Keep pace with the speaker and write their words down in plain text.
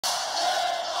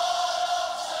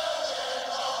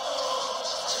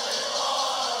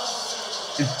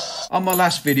On my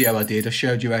last video I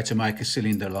showed you how to make a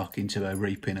cylinder lock into a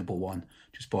repinnable one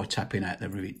just by tapping out the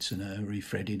rivets and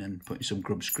refreading and putting some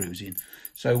grub screws in.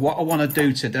 So what I want to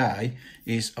do today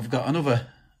is I've got another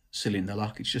cylinder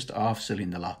lock. It's just a half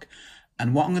cylinder lock,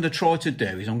 and what I'm going to try to do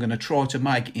is I'm going to try to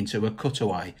make it into a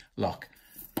cutaway lock.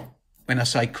 When I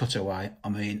say cutaway, I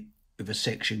mean with a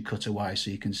section cut away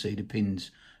so you can see the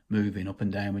pins moving up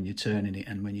and down when you're turning it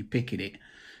and when you're picking it.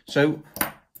 So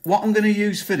what I'm going to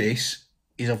use for this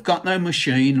is I've got no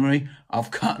machinery,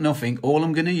 I've got nothing. All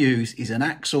I'm going to use is an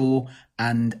hacksaw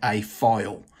and a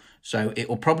file. So it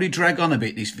will probably drag on a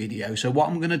bit, this video. So what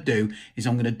I'm going to do is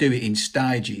I'm going to do it in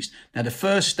stages. Now the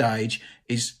first stage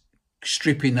is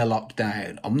stripping the lock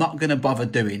down. I'm not going to bother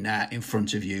doing that in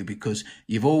front of you because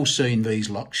you've all seen these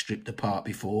locks stripped apart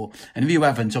before, and if you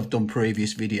haven't, I've done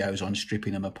previous videos on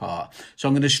stripping them apart. So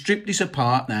I'm going to strip this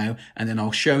apart now, and then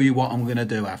I'll show you what I'm going to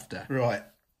do after. Right,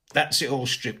 that's it all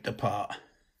stripped apart.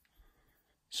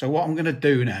 So what I'm going to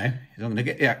do now is I'm going to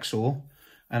get the hacksaw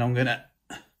and I'm going to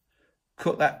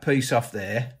cut that piece off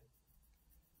there,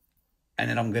 and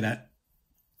then I'm going to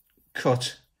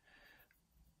cut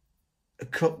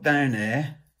down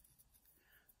there,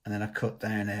 and then I cut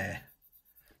down there.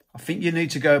 I think you need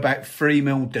to go about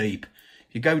 3mm deep.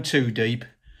 If you go too deep,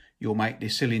 you'll make the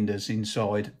cylinders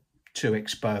inside too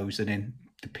exposed, and then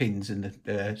the pins and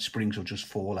the springs will just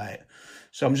fall out.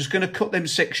 So I'm just going to cut them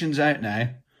sections out now,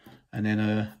 and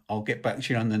then I'll get back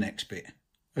to you on the next bit.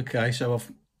 Okay, so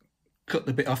I've cut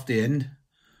the bit off the end.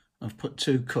 I've put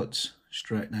 2 cuts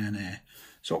straight down there.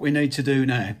 So what we need to do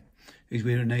now is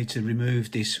we need to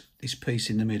remove this piece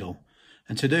in the middle.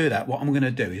 And to do that, what I'm going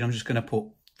to do is I'm just going to put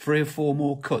 3 or 4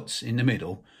 more cuts in the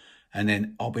middle, and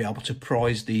then I'll be able to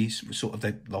prise these sort of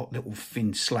little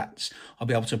thin slats. I'll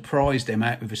be able to prise them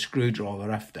out with a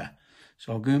screwdriver after.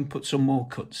 So I'll go and put some more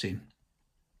cuts in,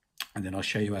 and then I'll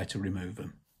show you how to remove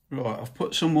them. Right, I've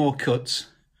put some more cuts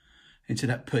into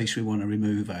that piece we want to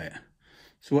remove out.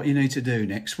 So what you need to do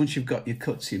next, once you've got your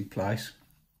cuts in place,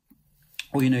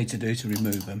 all you need to do to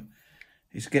remove them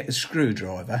is get a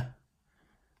screwdriver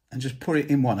and just put it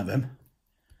in one of them.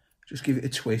 Just give it a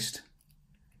twist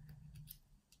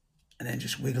and then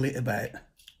just wiggle it about.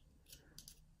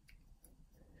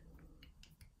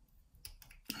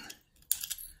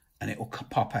 And it will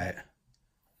pop out.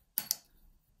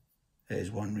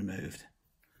 There's one removed.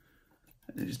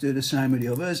 And just do the same with the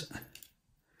others.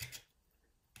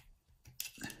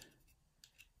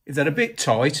 If they're a bit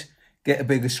tight, get a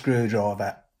bigger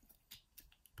screwdriver,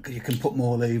 because you can put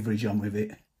more leverage on with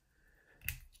it.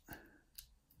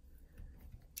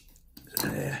 So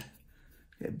there,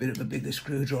 get a bit of a bigger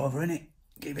screwdriver in it,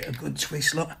 give it a good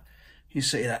twist, look. You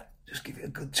see that? Just give it a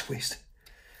good twist.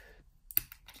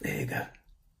 There you go.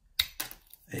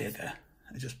 There you go.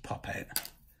 They just pop out.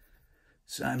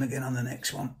 Same again on the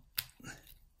next one.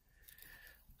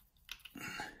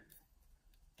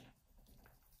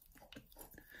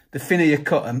 The thinner you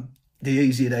cut them, the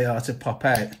easier they are to pop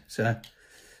out. So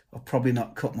I'll probably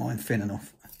not cut mine thin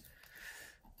enough.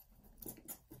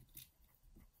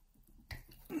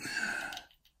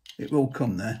 It will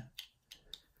come there.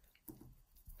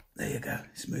 There you go,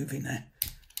 it's moving there.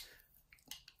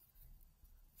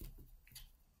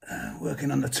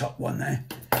 Working on the top one now.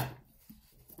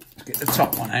 Let's get the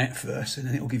top one out first, and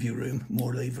then it'll give you room,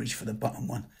 more leverage for the bottom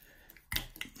one.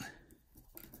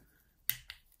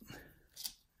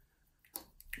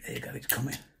 There you go, it's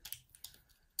coming.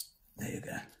 There you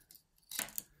go.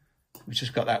 We've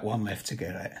just got that one left to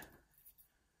get out.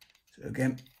 So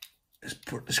again, just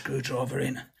put the screwdriver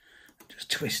in,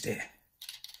 just twist it.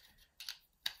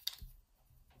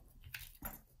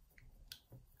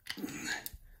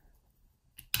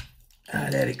 Ah,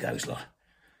 there it goes, look.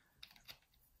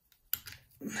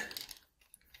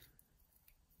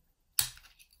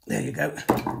 There you go.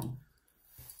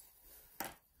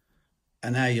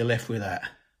 And now you're left with that.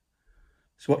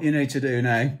 So what you need to do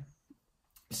now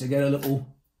is to get a little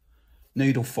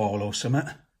needle file or something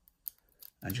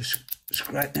and just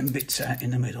scrape them bits out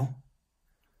in the middle.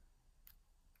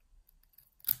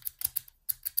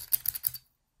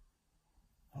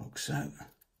 Like so.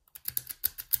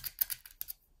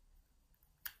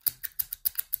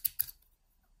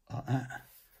 Like that.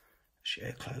 Show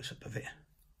a close up of it.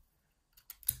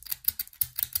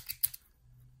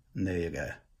 And there you go.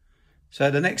 So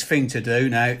the next thing to do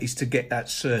now is to get that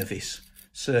surface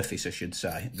I should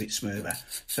say, a bit smoother.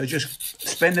 So just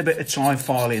spend a bit of time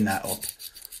filing that up.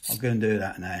 I'll go and do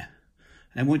that now.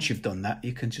 And once you've done that,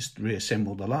 you can just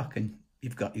reassemble the lock and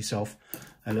you've got yourself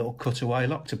a little cutaway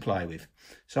lock to play with.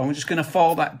 So I'm just going to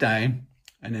file that down,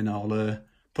 and then I'll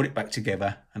put it back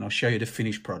together and I'll show you the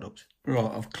finished product.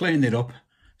 Right, I've cleaned it up.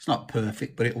 It's not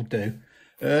perfect, but it'll do.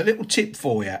 A little tip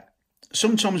for you.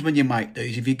 Sometimes when you make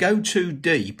these, if you go too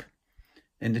deep,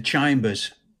 then the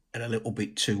chambers are a little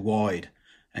bit too wide.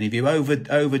 And if you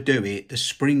overdo it, the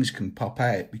springs can pop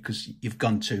out because you've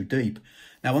gone too deep.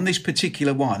 Now, on this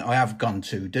particular one, I have gone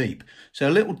too deep. So a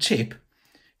little tip,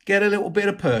 get a little bit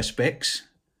of Perspex.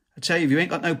 I tell you, if you ain't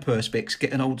got no Perspex,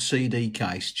 get an old CD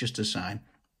case, just the same.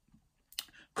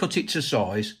 Cut it to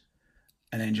size,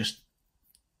 and then just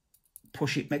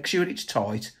push it. Make sure it's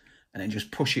tight, and then just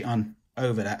push it on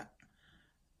over that.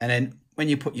 And then when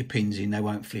you put your pins in, they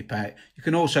won't flip out. You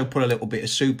can also put a little bit of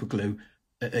super glue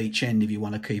at each end if you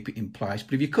want to keep it in place.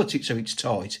 But if you cut it so it's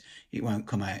tight, it won't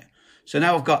come out. So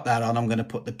now I've got that on, I'm going to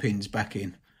put the pins back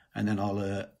in, and then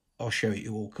I'll show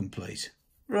you all complete.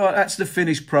 Right, that's the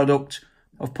finished product.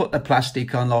 I've put the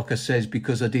plastic on, like I says,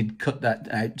 because I did cut that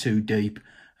out too deep,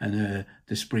 and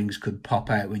the springs could pop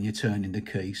out when you're turning the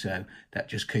key, so that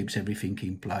just keeps everything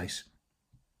in place.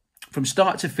 From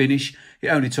start to finish, it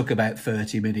only took about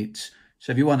 30 minutes.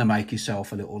 So if you want to make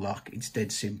yourself a little lock, it's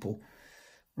dead simple.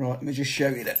 Right, let me just show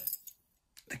you that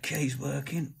the key's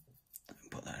working.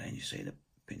 Put that in, you see the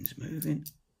pins moving.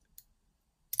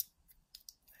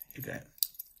 There you go.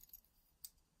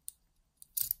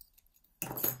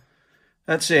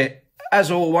 That's it.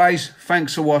 As always,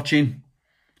 thanks for watching.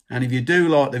 And if you do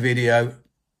like the video,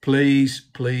 please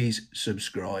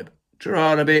subscribe.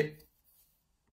 Try a bit.